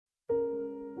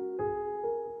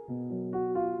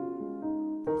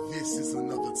This is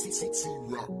another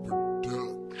TTT Rock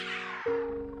production.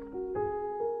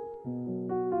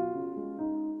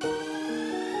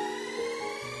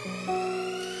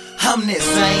 I'm that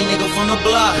same nigga from the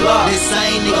block. That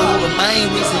same nigga who the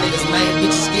main reason niggas made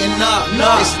bitches getting up.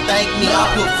 They should thank me, I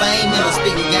put fame in her,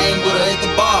 spitting game with her at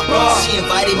the bar. She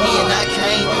invited me and I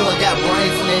came through and got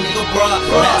brain from that nigga bra.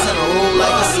 Now it's on a roll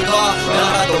like a cigar, and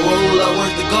I'm about to roll up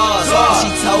worth the guards. She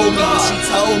told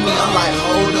me, I'm like,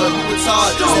 hold up, you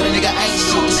retarded. Said a nigga ain't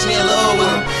shit, but she in love with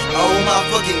him. Oh my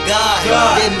fucking God,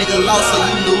 that nigga lost so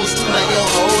you lose too. Like your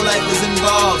whole life is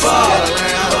involved, so you gotta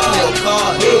learn how to play a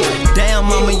card. Damn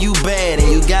mama, you bad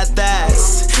and you got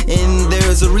thighs, and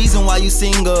there's a reason why you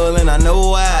single, and I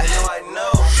know why.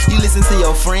 You listen to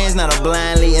your friends, not a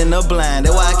blindly in the blind.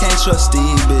 That's why I can't trust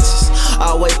these bitches.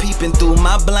 Always peeping through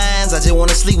my blinds. I just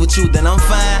wanna sleep with you, then I'm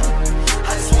fine.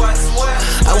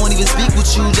 I won't even speak with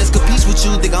you, just compete with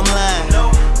you, think I'm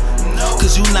lying.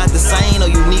 Cause you not the same, no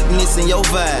uniqueness in your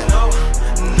vibe.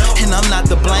 And I'm not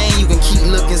to blame, you can keep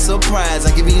looking surprised.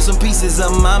 I'm giving you some pieces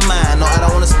of my mind. No, I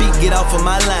don't wanna speak, get off of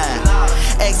my line.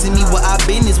 Asking me where I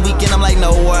been this weekend, I'm like,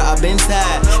 nowhere, I been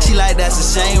tired. She like, that's a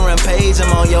shame, run page,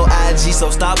 I'm on your IG, so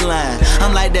stop lying.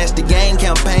 I'm like, that's the game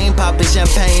campaign, popping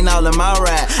champagne all in my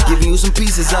ride. Giving you some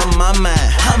pieces of my mind.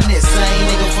 I'm that same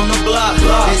nigga from the block.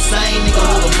 That same nigga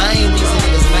who the main reason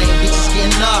niggas made bitches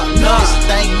getting up. They should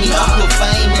thank me, I put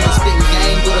fame in her, spitting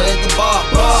game with her at the bar.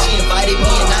 She invited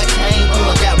me and I came through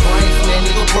and got brain from that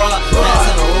nigga bra. Now it's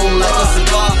on a roll like a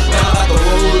cigar, and I'm about to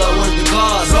roll up worth the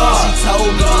guards.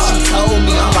 She told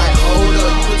me, I'm like, hold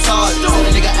up, you retarded. Said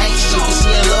a nigga ain't shit, but she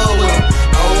in love with him.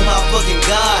 Oh my fucking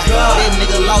God, that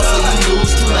nigga lost so you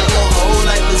lose too. Like your whole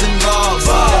life is involved,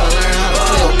 so you gotta learn how to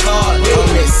play a card. I'm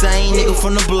that same nigga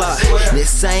from the block, that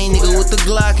same nigga with the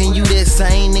Glock, and you that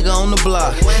same nigga on the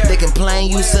block. They complain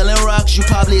you selling rocks, you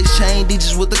probably exchange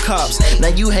digits with the cops. Now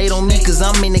you hate on me cause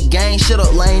I'm in the game. Shut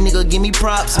up lame nigga, give me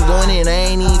props. I'm going in,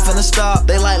 I ain't even finna stop.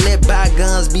 They like let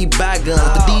bygones be bygones,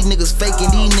 but these niggas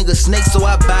faking, these niggas snakes, so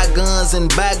I buy guns and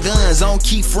buy guns. I don't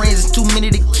keep friends, it's too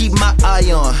many to keep my eye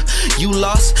on. You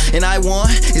lost and I won,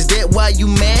 is that why you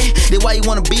mad? That why you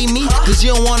wanna be me? Cause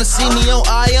you don't wanna see me on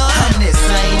iron. I'm that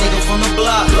same nigga from the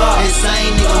block, that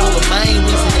same nigga